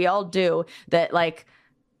things that we all do that like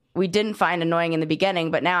we didn't find annoying in the beginning,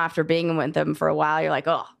 but now after being with them for a while, you're like,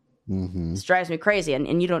 oh, this drives me crazy,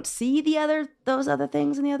 and you don't see those other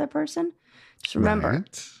things in the other person. Just remember,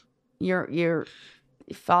 you're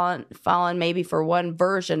falling maybe for one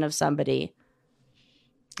version of somebody.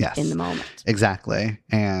 Yes, in the moment. Exactly.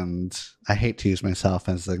 And I hate to use myself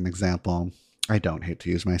as an example. I don't hate to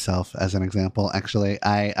use myself as an example. Actually,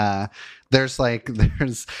 I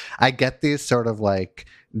get these sort of like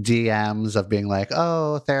DMs of being like,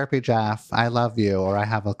 oh, therapy Jeff, I love you, or I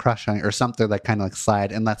have a crush on you, or something that kind of like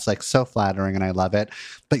slide. And that's like so flattering and I love it.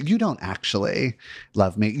 But you don't actually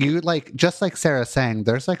love me. You like, just like Sarah's saying,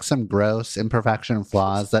 there's like some gross imperfection and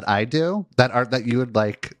flaws that I do that you would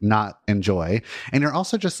like not enjoy. And you're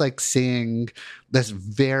also just like seeing this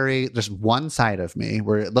one side of me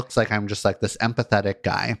where it looks like I'm just like this empathetic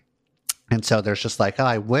guy. And so there's just like, oh,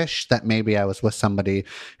 I wish that maybe I was with somebody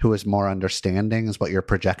who was more understanding is what you're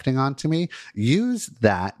projecting onto me. Use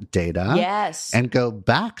that data. Yes. And go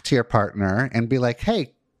back to your partner and be like,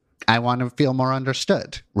 hey, I want to feel more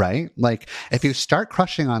understood, right? Like if you start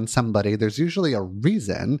crushing on somebody, there's usually a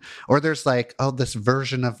reason, or there's like, oh, this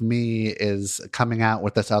version of me is coming out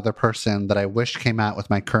with this other person that I wish came out with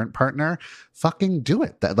my current partner. Fucking do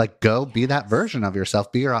it. That like, go be that version of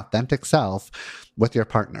yourself, be your authentic self with your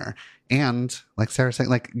partner. And like Sarah saying,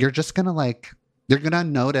 like, you're going to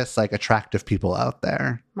notice like attractive people out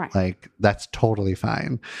there. Right. Like that's totally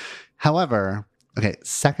fine. However, okay,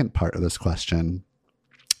 second part of this question,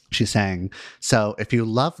 she's saying, so if you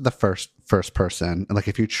love the first person, like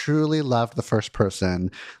if you truly love the first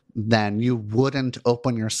person, then you wouldn't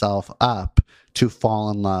open yourself up to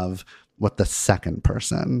fall in love with the second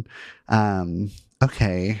person.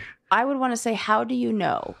 Okay. I would want to say, how do you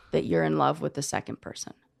know that you're in love with the second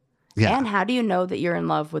person? Yeah. And how do you know that you're in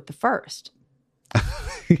love with the first?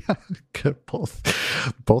 Yeah, good.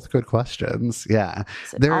 Both good questions. Yeah.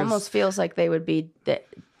 It almost feels like they would be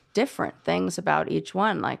different things about each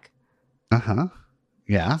one. Like,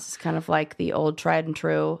 yeah. It's kind of like the old tried and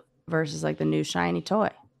true versus like the new shiny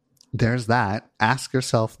toy. There's that. Ask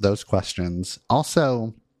yourself those questions.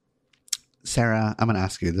 Also, Sarah, I'm going to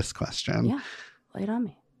ask you this question. Yeah. Lay it on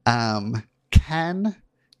me. Can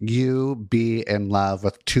you be in love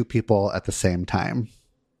with two people at the same time?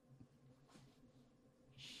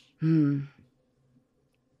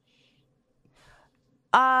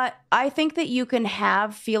 I think that you can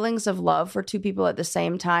have feelings of love for two people at the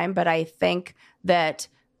same time, but I think that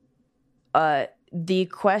the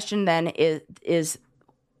question then is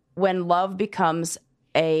when love becomes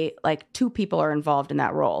like two people are involved in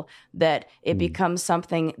that role, that it becomes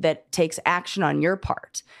something that takes action on your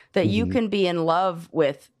part, that you can be in love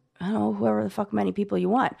with, I don't know, whoever the fuck many people you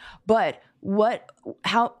want, but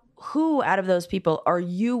who out of those people are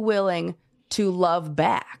you willing to love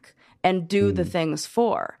back and do the things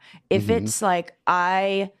for? If it's like,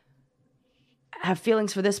 I have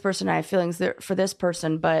feelings for this person, I have feelings for this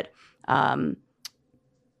person, but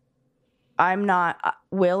I'm not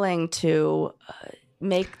willing to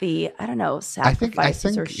make the, I don't know,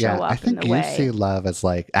 sacrifices or show up I think in the way. you see love as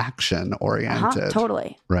like action oriented.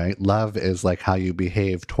 Totally. Right? Love is like how you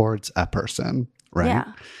behave towards a person, right?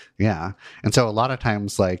 Yeah. Yeah. And so a lot of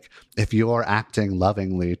times, like, if you're acting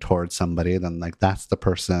lovingly towards somebody, then like that's the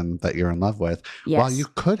person that you're in love with. Yes. While you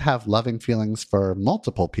could have loving feelings for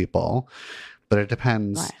multiple people, but it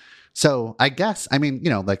depends. Right. So I guess, I mean,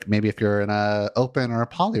 like maybe if you're in a open or a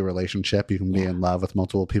poly relationship, you can be in love with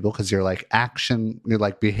multiple people because you're like you're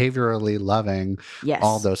like behaviorally loving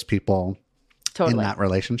all those people in that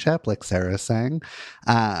relationship, like Sarah is saying.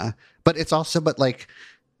 But it's also,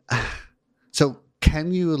 so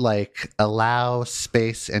can you like allow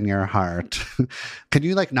space in your heart? Can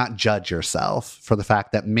you like not judge yourself for the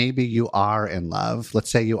fact that maybe you are in love? Let's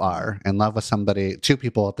say you are in love with somebody, two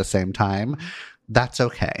people at the same time. That's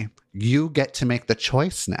okay. You get to make the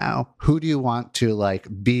choice now. Who do you want to like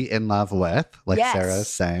be in love with? Like Sarah's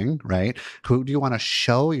saying, right? Who do you want to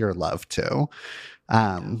show your love to?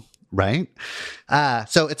 Right?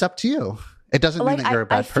 So it's up to you. It doesn't mean that you're a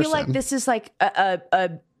bad person. I feel like this is like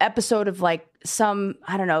a episode of like some,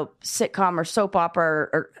 I don't know, sitcom or soap opera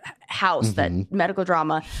or house, that medical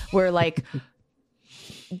drama where like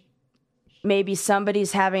maybe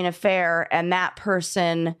somebody's having an affair and that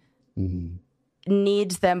person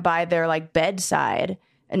needs them by their like bedside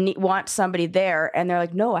and wants somebody there. And they're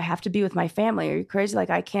like, no, I have to be with my family. Are you crazy? Like,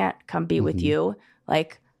 I can't come be with you.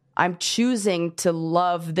 Like, I'm choosing to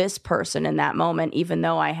love this person in that moment, even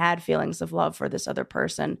though I had feelings of love for this other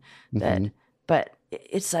person. But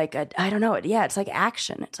it's like, I don't know. It's like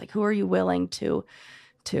action. It's like, who are you willing to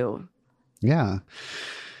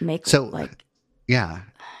make like,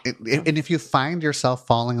 and if you find yourself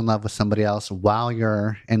falling in love with somebody else while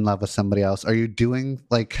you're in love with somebody else, are you being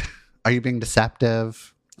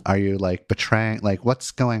deceptive? Are you like betraying? Like, what's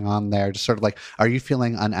going on there? Just sort of like, are you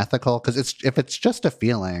feeling unethical? Because if it's just a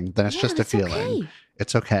feeling, then it's just a feeling. Okay.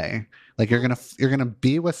 It's okay. Like you're gonna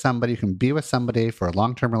be with somebody. You can be with somebody for a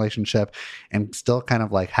long-term relationship and still kind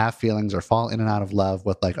of like have feelings or fall in and out of love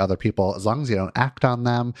with like other people, as long as you don't act on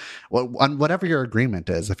them, on whatever your agreement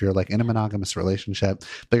is. If you're like in a monogamous relationship,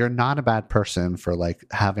 but you're not a bad person for like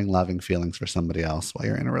having loving feelings for somebody else while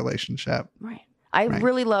you're in a relationship. Right. I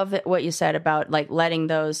really love what you said about like letting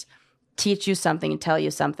those teach you something and tell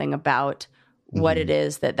you something about what it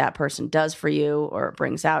is that person does for you or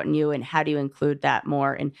brings out in you, and how do you include that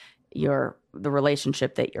more in the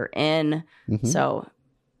relationship that you're in. So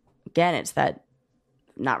again, it's that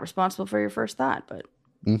not responsible for your first thought, but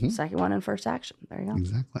second one and first action. There you go.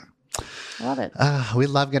 Exactly. I love it. We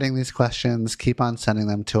love getting these questions. Keep on sending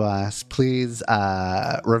them to us. Please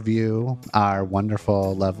review our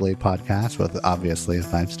wonderful, lovely podcast with obviously a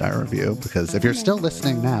 5-star review, because if you're still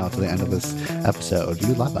listening now to the end of this episode,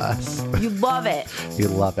 you love us. You love it. You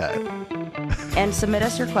love it. And submit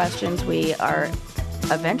us your questions. We are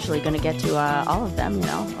eventually going to get to all of them,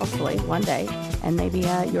 hopefully one day. And maybe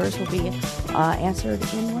yours will be answered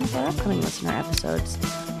in one of our upcoming listener episodes.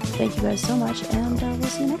 Thank you guys so much, and we'll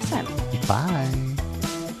see you next time. Bye.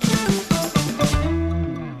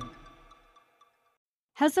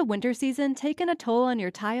 Has the winter season taken a toll on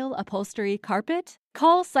your tile, upholstery, carpet?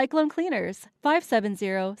 Call Cyclone Cleaners,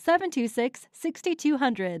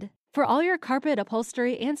 570-726-6200. For all your carpet,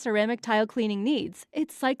 upholstery, and ceramic tile cleaning needs,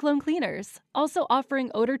 it's Cyclone Cleaners, also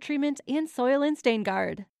offering odor treatment and soil and stain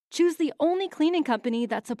guard. Choose the only cleaning company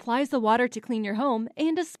that supplies the water to clean your home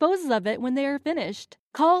and disposes of it when they are finished.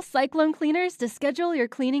 Call Cyclone Cleaners to schedule your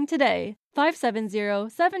cleaning today.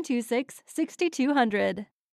 570-726-6200.